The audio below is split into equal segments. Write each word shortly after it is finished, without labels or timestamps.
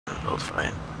both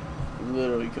fight.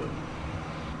 Literally could.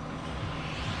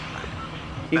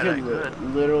 He Bet I could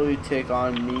literally take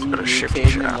on me, you, Let's go to Shippy Caden,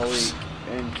 and Shafts.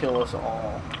 Malik, and kill us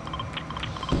all.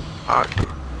 Fuck.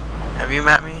 Have you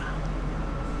met me? Have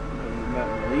you met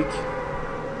Malik?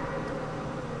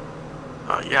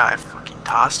 Oh yeah, I fucking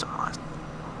tossed him last.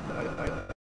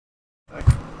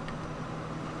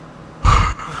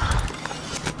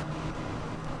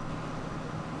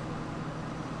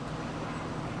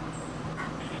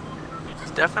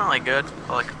 It's definitely good,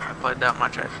 but like if I played that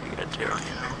much, I'd be good too, you know?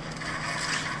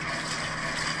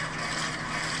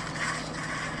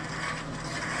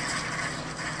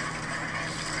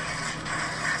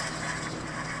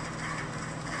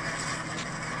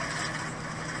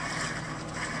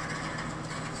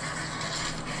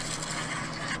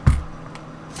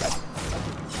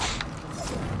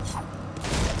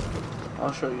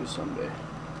 I'll show you someday.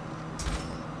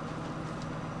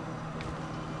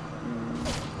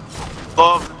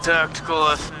 Love the tactical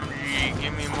SMG,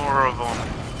 give me more of them.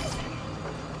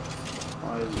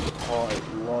 I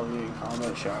love getting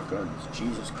combat shotguns.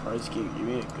 Jesus Christ, give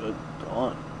me a good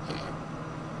gun.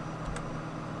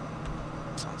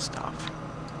 Sounds tough.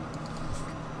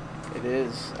 It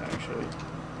is, actually.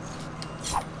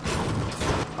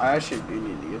 I actually do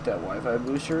need to get that Wi-Fi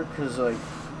booster, because, like,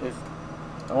 if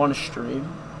I want to stream,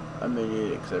 I may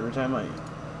need it, because every time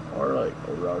or, like,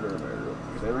 a router,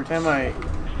 because every time I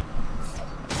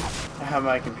have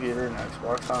my computer and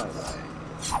Xbox on,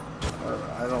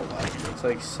 I don't like it. It's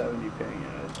like 70 ping, and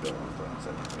I just don't want to play on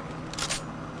 70 ping.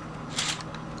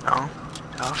 No?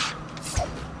 Tough.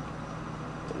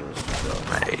 It is just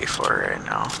I'm at 84 right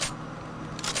now.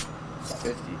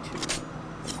 52.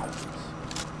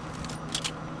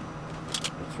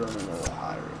 It's running a little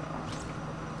high right now.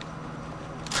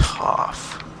 Tough.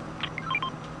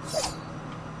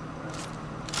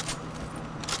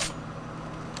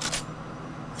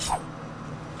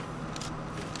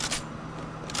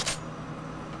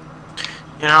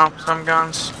 You know, some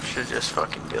guns should just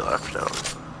fucking be left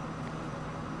out.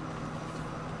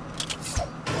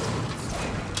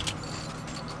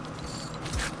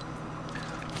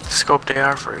 Scoped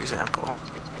AR, for example.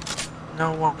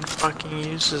 No one fucking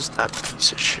uses that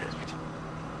piece of shit.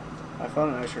 I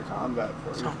found an extra combat for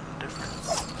you. Something different.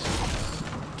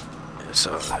 Yeah,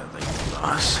 so that like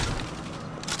us.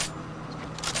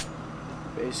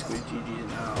 Basically, GG's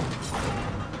now.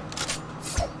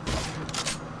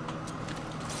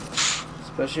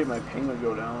 Especially if my ping would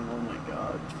go down. Oh my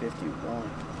god, 51.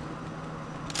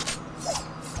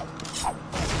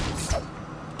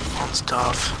 That's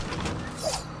tough.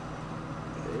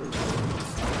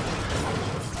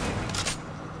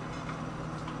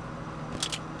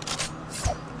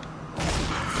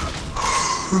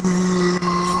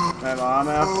 My mom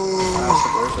asked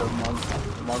if there's a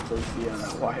monthly fee on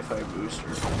that Wi-Fi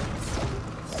booster.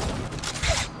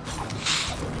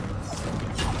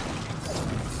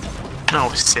 No,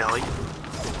 silly.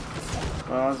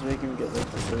 Well, I was making me get like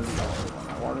the $30 one.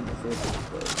 I wanted the 50,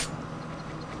 but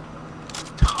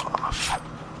Tough.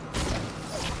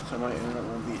 so my internet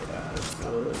won't be as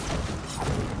good.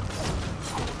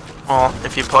 Well,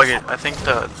 if you plug it, I think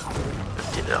the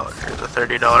 $50 or the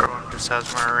 $30 one just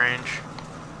has more range.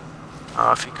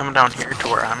 If you come down here to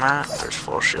where I'm at, there's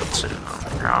full shield sitting on the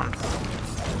ground.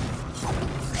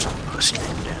 There's some pussy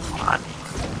named Dan Monty.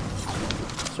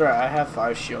 Sorry, I have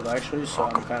 5 shield actually, so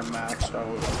I'm kind of maxed out.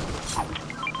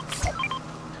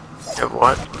 You have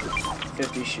what?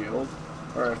 50 shield,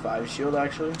 or a 5 shield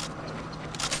actually.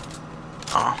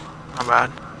 Oh, not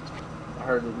bad. I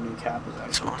heard the new cap is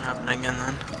actually. So what happened again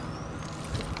then?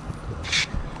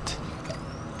 Shit.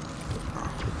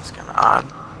 Oh, it's kinda odd.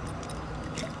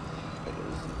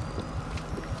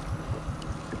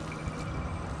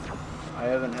 I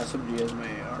have an SMG as my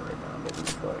AR right now, but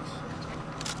it's flex.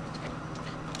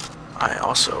 I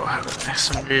also have an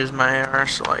SMG as my AR,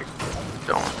 so like,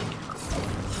 don't.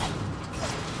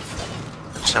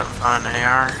 I just haven't found an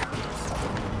AR.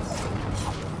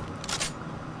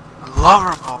 I love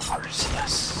revolvers,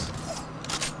 yes.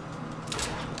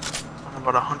 I'm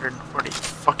about 140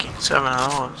 fucking 7 of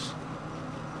those.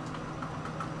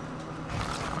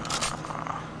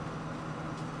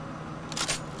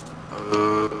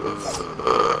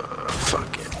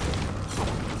 Fuck it.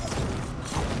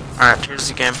 Alright, here's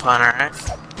the game plan, alright?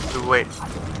 Wait.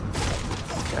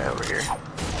 Okay, over here.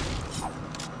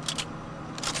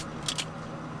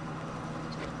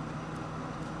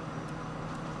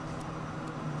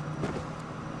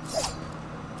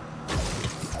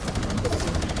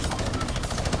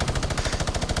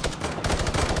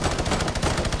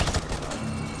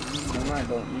 I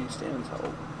don't need Stan's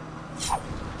help.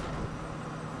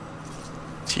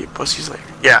 to you pussies later.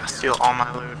 Yeah, steal all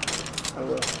my loot. I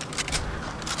will.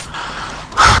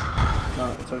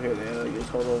 No, it's okay. They had like a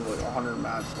total of like 100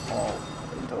 mats all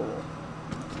in total.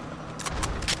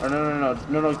 Oh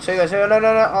no! Say that! No!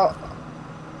 Oh.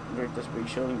 Break this big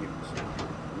shield and give me this.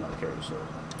 I'm not carrying shield.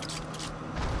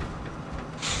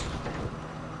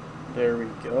 There we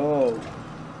go.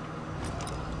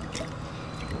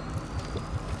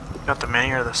 Got the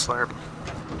mini or the slurp?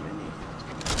 Mini.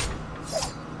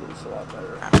 It's a lot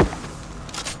better.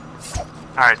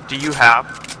 Alright, do you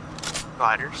have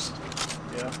gliders?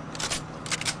 Yeah.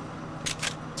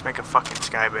 Let's make a fucking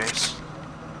sky base.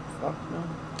 Fuck no.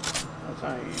 That's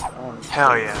not easy. I want to.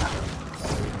 Hell yeah.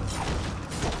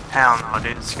 Hell no,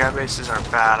 dude. Sky bases are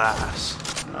badass.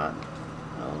 Not.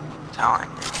 No. I'm telling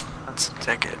you. That's the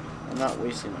ticket. I'm not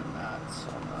wasting my mats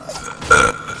on that.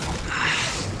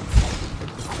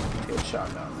 Get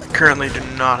shot down. I currently do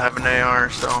not have an AR,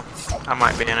 so that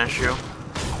might be an issue.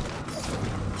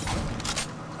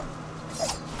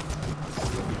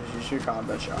 Just use your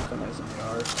combat shotgun as an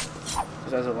AR.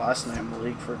 Because as of last night,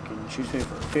 Malik freaking shoots me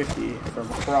for 50 from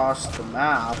across the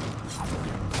map.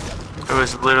 It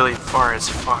was literally far as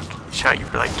fuck. He shot you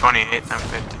for like 28 and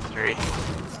 53.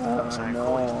 I was like, no,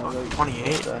 holy fuck, 28?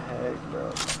 What the heck,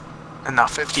 bro? And the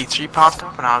 53 popped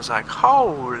up and I was like,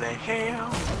 holy hell.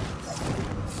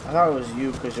 I thought it was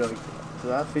you because you're like, for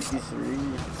that 53,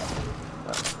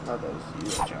 I thought that was you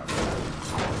that shot me.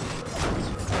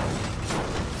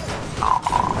 I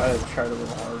had to try a little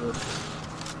harder.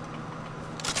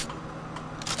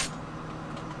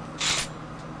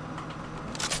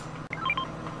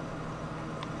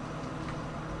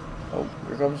 Oh,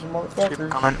 here comes some motherfuckers. Keep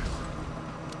coming.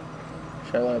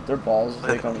 Should I light up their balls if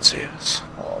they come and see us.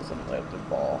 Oh, I was gonna light up their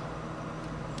ball.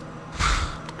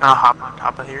 Gonna hop on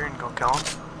top of here and go kill him?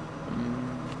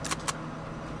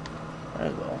 Might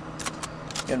as well.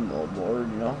 Getting a little bored,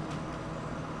 you know?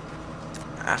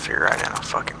 If you're right in a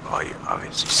fucking ball, you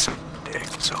obviously some dick,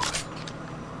 so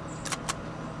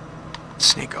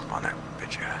sneak up on that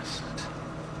bitch ass.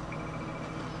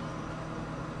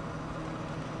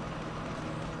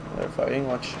 They're fighting.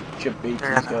 Watch Jip bait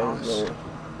They're these in the guys.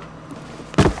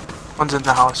 house. One's in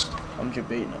the house. I'm Jip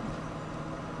baiting them.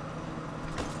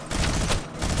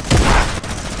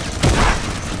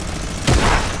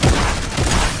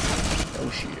 No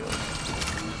shield.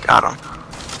 Got him.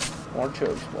 More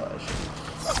choke splashes.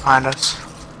 Behind us.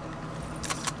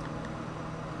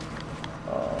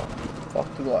 Fuck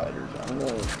the gliders. I'm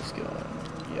gonna let this going.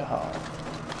 Yeah.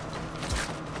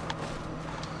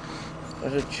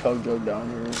 There's a chug jug down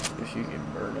here if you can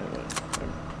burn it.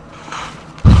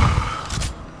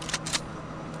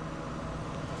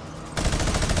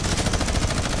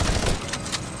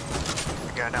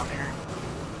 The guy down here.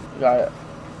 Got it.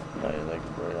 No, he's like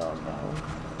right on now.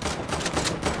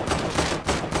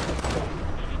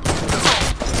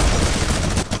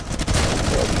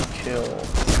 Chill.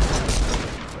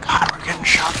 God, we're getting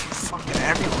shot from fucking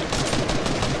everywhere.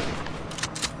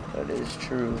 That is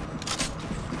true.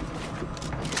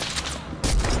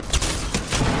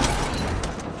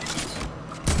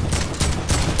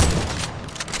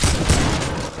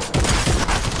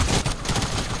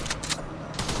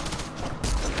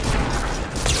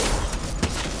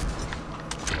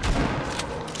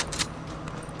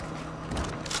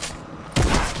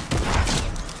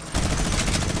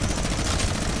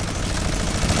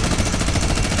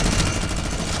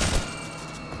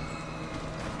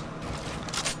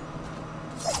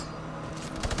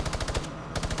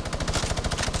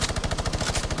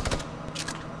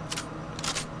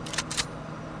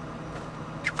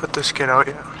 Put this kid out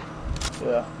yet?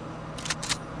 Yeah.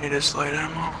 Need his light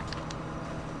ammo.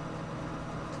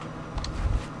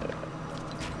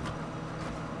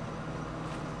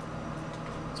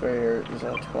 It's right here. There's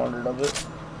like 200 of it.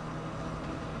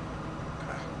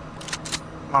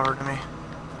 Come over to me.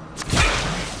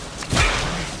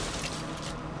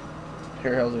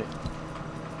 Here, Halsey.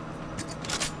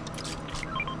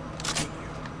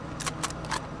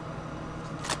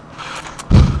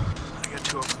 I got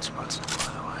 2 open spots now,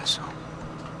 by the way, so.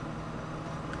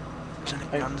 If there's any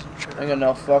guns and shit. I got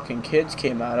enough fucking kids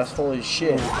came at us. Holy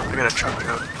shit. I got a truck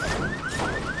out.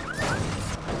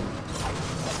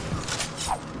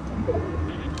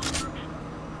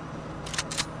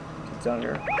 Get down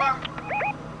here.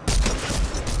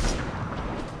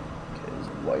 Kids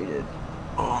whited.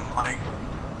 Oh my.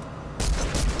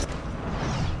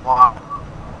 Wow.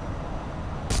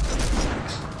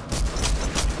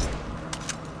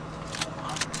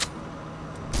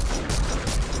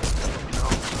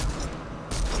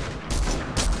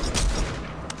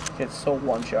 It's so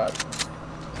one shot.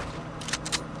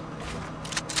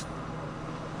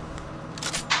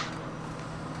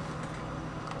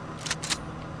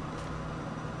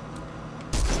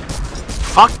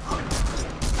 fuck?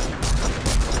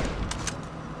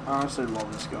 I honestly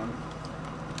love this gun.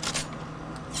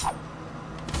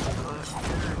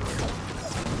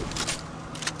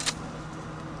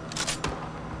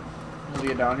 As we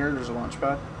get down here, there's a launch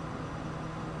pad.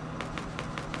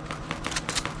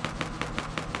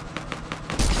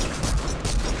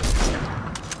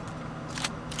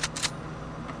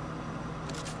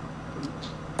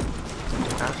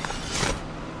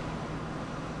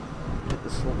 Hit the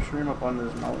slipstream up on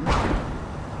this mountain.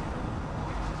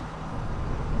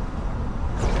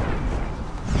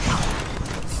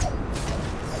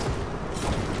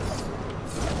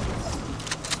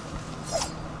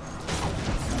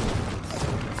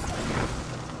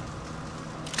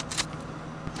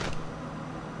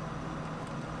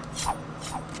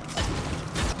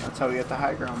 That's how we get the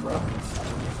high ground, bro.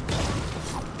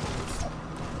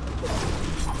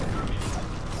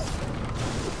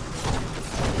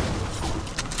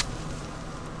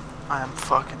 I am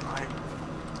fucking like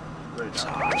Right so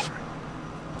down.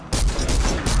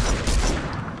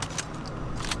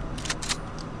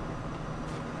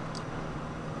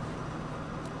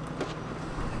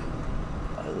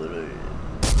 I literally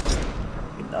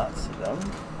cannot see them.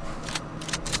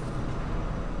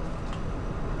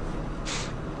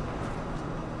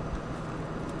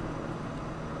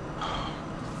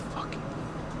 fucking.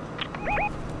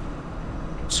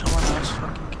 Someone else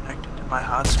fucking connected to my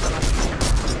hotspot.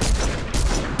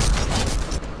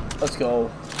 Let's go.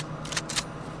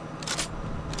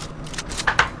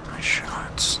 Nice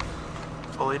shots.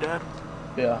 Fully dead?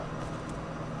 Yeah.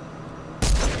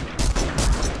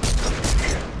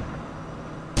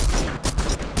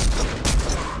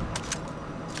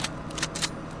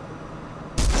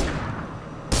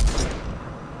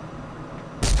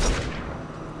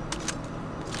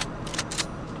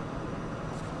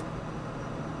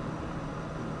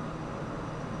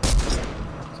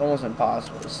 It's almost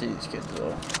impossible to see these kids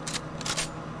though.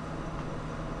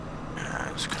 Yeah,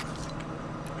 I was kind of thinking.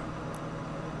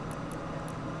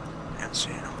 Can't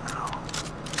see him now.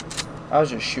 I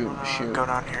was just shooting to shoot. Go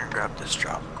down here and grab this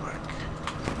drop quick.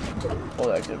 Oh,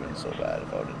 that could have been so bad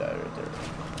if I would have died right there.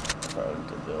 If I went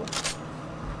to build.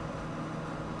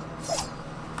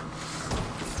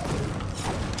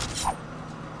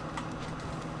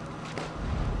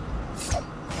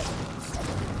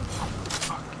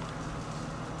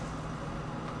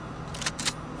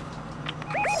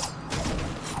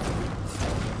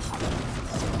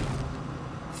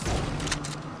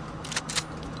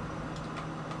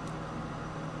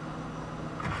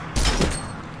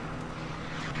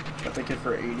 Got the kid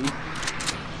for 80. Nice.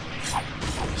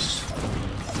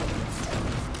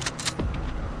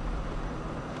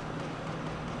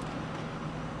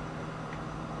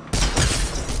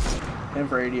 Him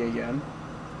for 80 again.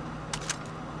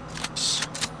 Nice.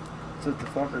 That's what the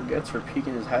fucker gets for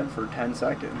peeking his head for 10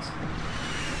 seconds.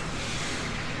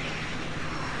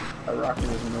 That rocket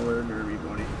is nowhere near me,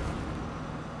 buddy.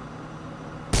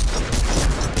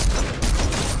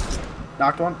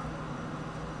 Knocked one.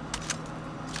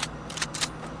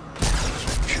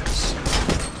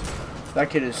 That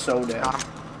kid is so dead. Got him.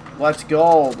 Let's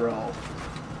go, bro.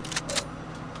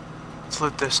 Let's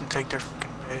loot this and take their fucking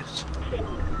base. I'm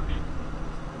gonna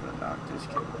knock this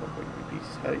kid real quick and beat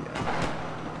his head again.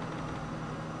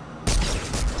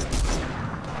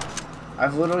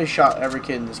 I've literally shot every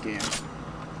kid in this game.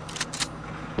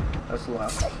 That's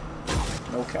left.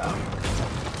 No cap.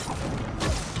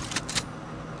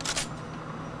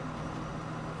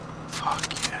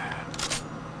 Fuck yeah.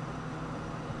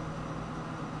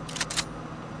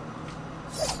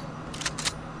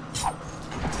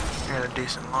 You're a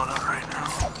decent loadout right now.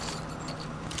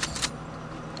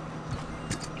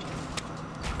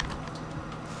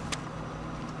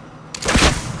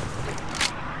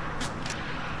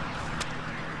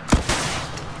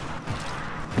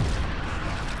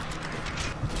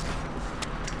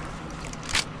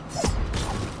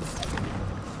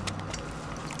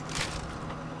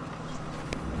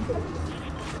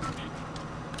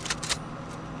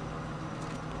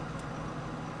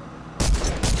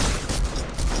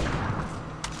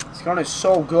 This gun is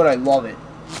so good, I love it.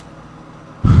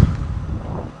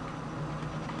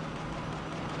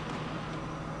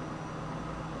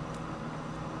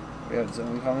 We got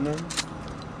zone coming in.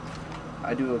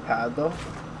 I do a pad though.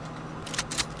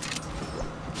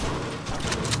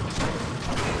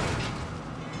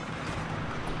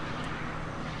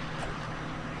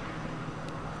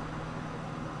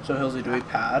 So Hillsy, do we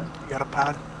pad? You got a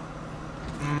pad?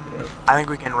 I think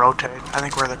we can rotate. I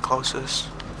think we're the closest.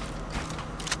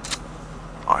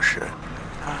 Oh shit.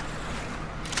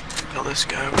 Kill this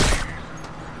guy over here.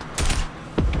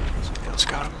 Somebody else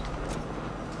got him.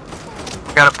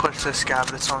 gotta push this guy,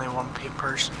 but it's only one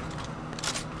person.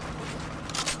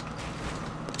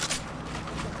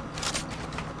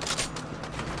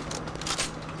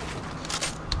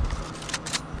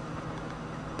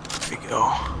 There we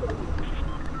go.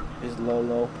 Is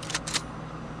low.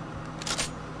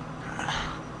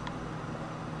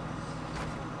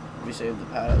 We saved the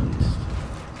pad at least.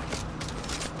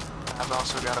 I've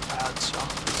also got a pad, so.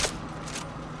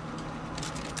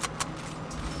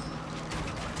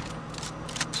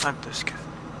 Snipe this kid.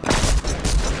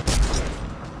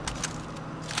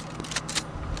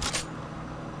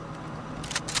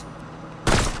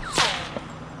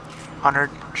 100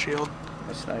 shield.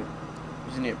 I snipe.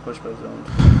 He's gonna get pushed by zones.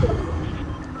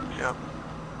 Yep.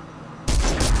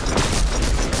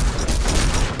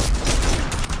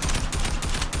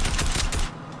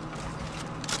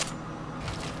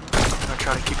 I'm gonna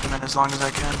try to keep him in as long as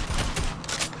I can.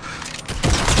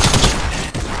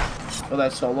 Oh,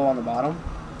 that solo on the bottom?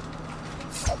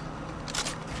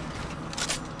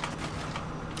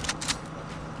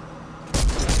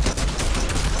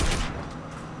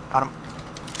 Got him.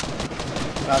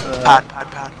 Got the...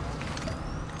 Pad.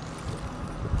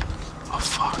 Oh,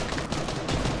 fuck.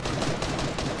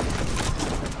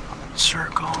 I'm in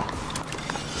circle.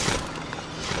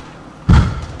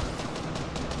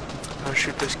 Gotta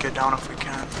shoot this kid down if we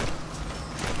can.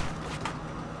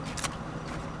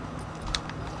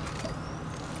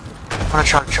 I'm gonna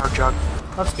try to chug jug.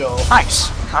 Let's go. Nice.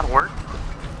 That'll work.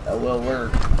 That will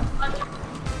work.